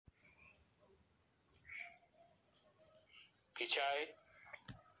কি চাই?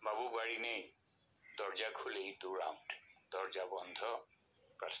 বাবু বাড়ি নেই। দরজা খুলেই 2 রাউন্ড, দরজা বন্ধ,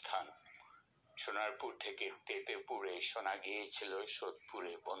 প্রস্থান। সোনারপুর থেকে তেতেপুরে শোনা গিয়েছিল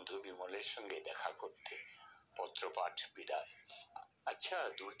সোদপুরে বন্ধু বিমলের সঙ্গে দেখা করতে। পত্রপাঠ বিদায়। আচ্ছা,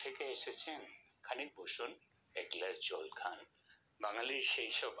 দূর থেকে এসেছেন, খানিক বসুন, 1 গ্লাস জল খান। বাঙালির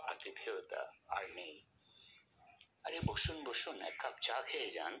সেই সব আতিথেয়তা আর নেই। আরে বসুন বসুন, 1 কাপ চা খেয়ে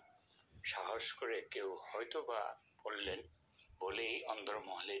যান। সাহস করে কেউ হয়তো বা বললেন, বলেই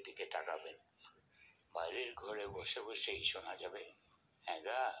অন্দরমহলের দিকে তাকাবেন। বাইরের ঘরে বসে বসেই শোনা যাবে, হ্যাঁ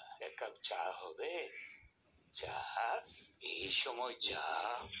গা, 1 কাপ চা হবে? চা? এই সময় চা?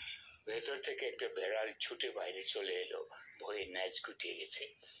 ভেতর থেকে একটা বেড়াল ছুটে বাইরে চলে এলো, ভয়ে ন্যাজ গুটিয়ে গেছে।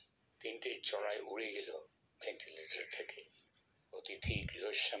 3টে চড়াই উড়ে গেল ভেন্টিলেটর থেকে। অতিথি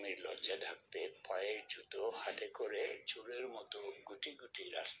গৃহস্বামীর লজ্জা ঢাকতে পায়ের জুতো হাতে করে চোরের মতো গুটি গুটি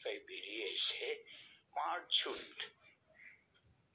রাস্তায় বেরিয়ে এসে মার ছুট